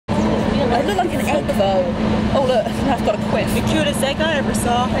I look like an egg though. Oh look, I've got a quiff. The cutest egg I ever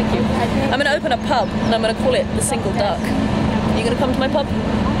saw. Thank you. I'm going to open a pub and I'm going to call it the Single Duck. Are you going to come to my pub?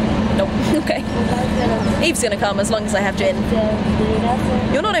 Nope. Okay. Eve's going to come as long as I have gin.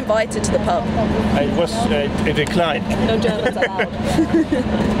 You're not invited to the pub. I declined. No Germans allowed.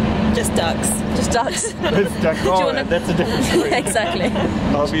 Just ducks. Just ducks. It's duck. Oh, that's a different story. Yeah, exactly.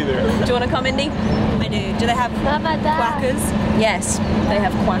 I'll be there. Do you want to come, Indy? I do. Do they have quackers? Yes, they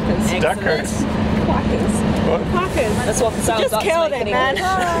have quackers. Duckers. Quackers. What? Quackers. That's what the sound Just killed it, man.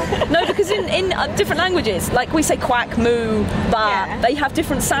 No, because in different languages, like we say quack, moo, ba, Yeah. they have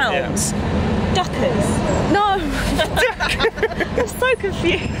different sounds. Duckers. No. I'm so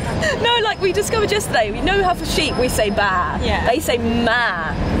confused. No, like we discovered yesterday, we know how for sheep we say ba. Yeah. They say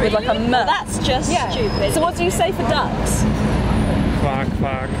ma with like a m. Well, that's just stupid. So what do you say for ducks? Quack,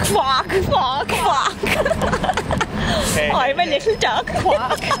 quack. Quack, quack, quack. I'm a little duck.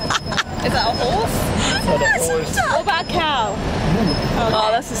 Quack. Is that a horse? That's a horse. What about a cow? Oh,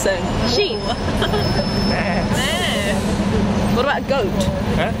 that's the same. Sheep. What about a goat?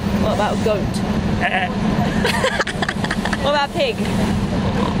 Huh? What about a goat? What about a pig?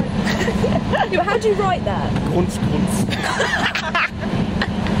 Yeah, how do you write that? Grunz, grunz.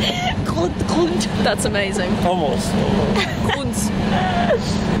 Grunt. That's amazing. Almost. Grunz.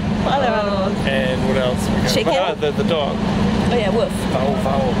 What other animals? And what else? We got? Chicken. Ah, the dog. Oh yeah, woof. Fowl,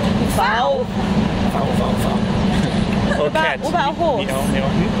 fowl. Fowl. Fowl, fowl, fowl. Or cat. What about a horse? Meow, meow.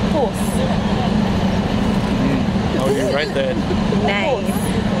 Horse. Oh, you're right there. Neigh.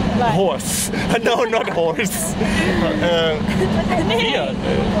 Like, Horse. No, not horse. Deer.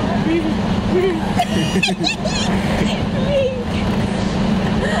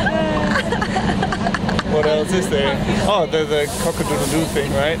 What else is there? Oh, the cock-a-doodle-doo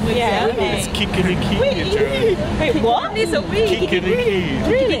thing, right? yeah. It's kikeriki in German. Wait, what? It's a weed. Kikeriki.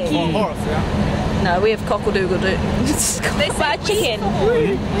 Really? Horse, yeah. No, we have cockle-doodle-doo. What about chicken?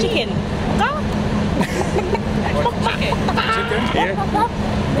 Chicken. Chicken? Yeah.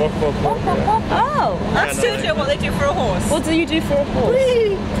 Walk, walk, walk. Yeah. Oh, That's no, still what they do for a horse. what do you do for a horse?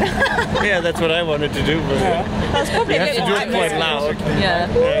 Yeah, that's what I wanted to do, but That's probably you a have to bit do it quite loud. Yeah.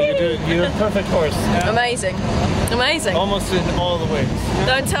 You're a perfect horse. Amazing. Amazing. Almost in all the ways.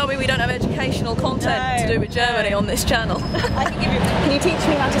 Don't tell me we don't have educational content to do with Germany on this channel. I can give you. Can you teach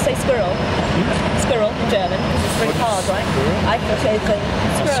me how to say squirrel? Squirrel in German, because it's really hard, right? I can say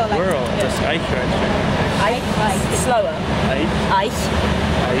Squirrel. Squirrel. That's Eichhörnchen. Slower. Eich. Eich.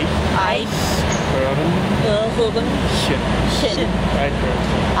 Eich. Hören. Shin. Shin.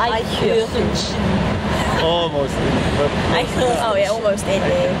 Eichhörnchen. Eichhörnchen. Almost in, but Oh yeah, almost in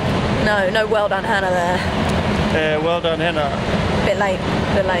there. No, well done, Hannah there. well done, Hannah. Bit late.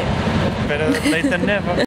 Better late than never.